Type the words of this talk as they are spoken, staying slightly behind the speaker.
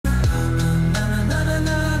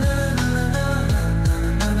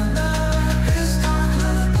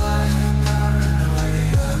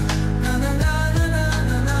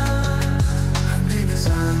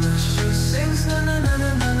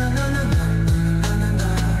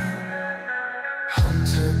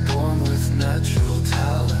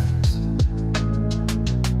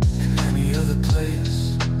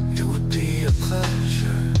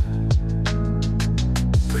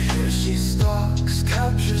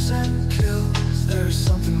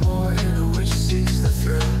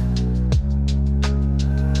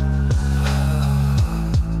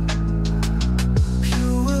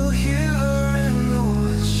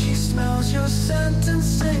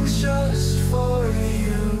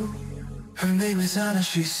Her name is Anna,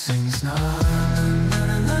 she sings na na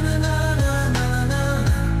na na na na na na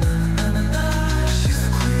na na na. She's the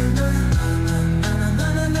queen of na na na na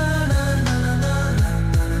na na na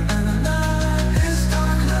na na. His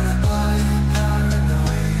dark lullaby and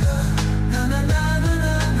paranoia na na na na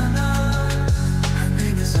na na. Her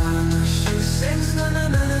name is Anna, she sings na na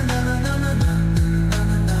na na na na na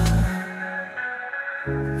na na.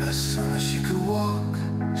 As soon as she could walk,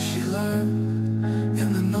 she learned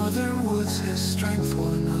in the northern woods his strength won.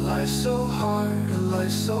 A life so hard, a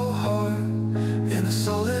life so hard, in a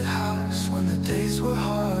solid house when the days were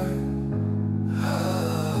hard.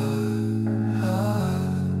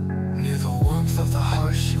 Near the warmth of the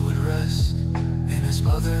hearth she would rest, in his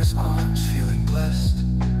mother's arms feeling blessed.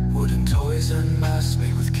 Wooden toys and masks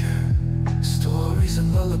made with care, stories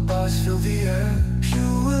and lullabies fill the air.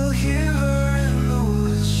 You will hear her in the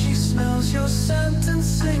woods, she smells your scent and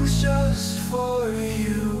sings just for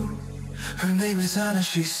you. Her name is Anna,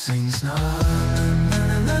 she sings na na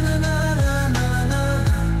na na na na na na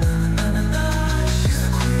na na. She's the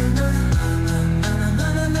queen of na na na na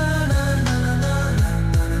na na na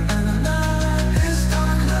na na. His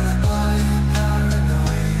dark lullaby and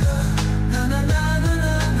paranoia na na na na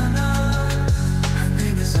na na. Her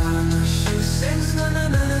name is Anna, she sings na na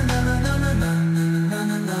na na na na na na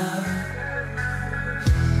na na.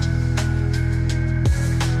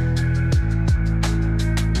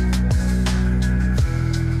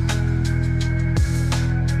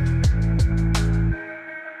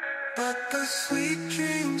 But the sweet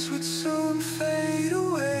dreams would soon fade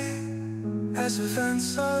away as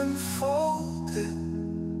events unfolded,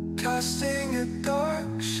 casting a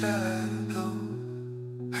dark shadow.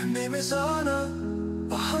 Her name is Anna,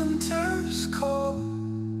 a hunter's call,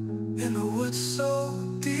 in a wood so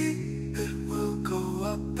deep it will go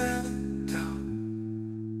up and down.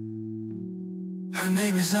 Her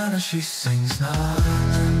name is Anna, she sings na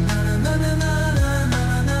na na na na na.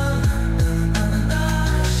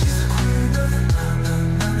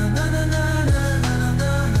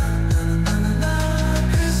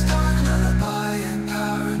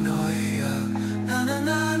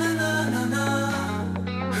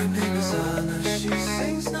 She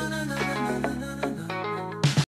sings na na na.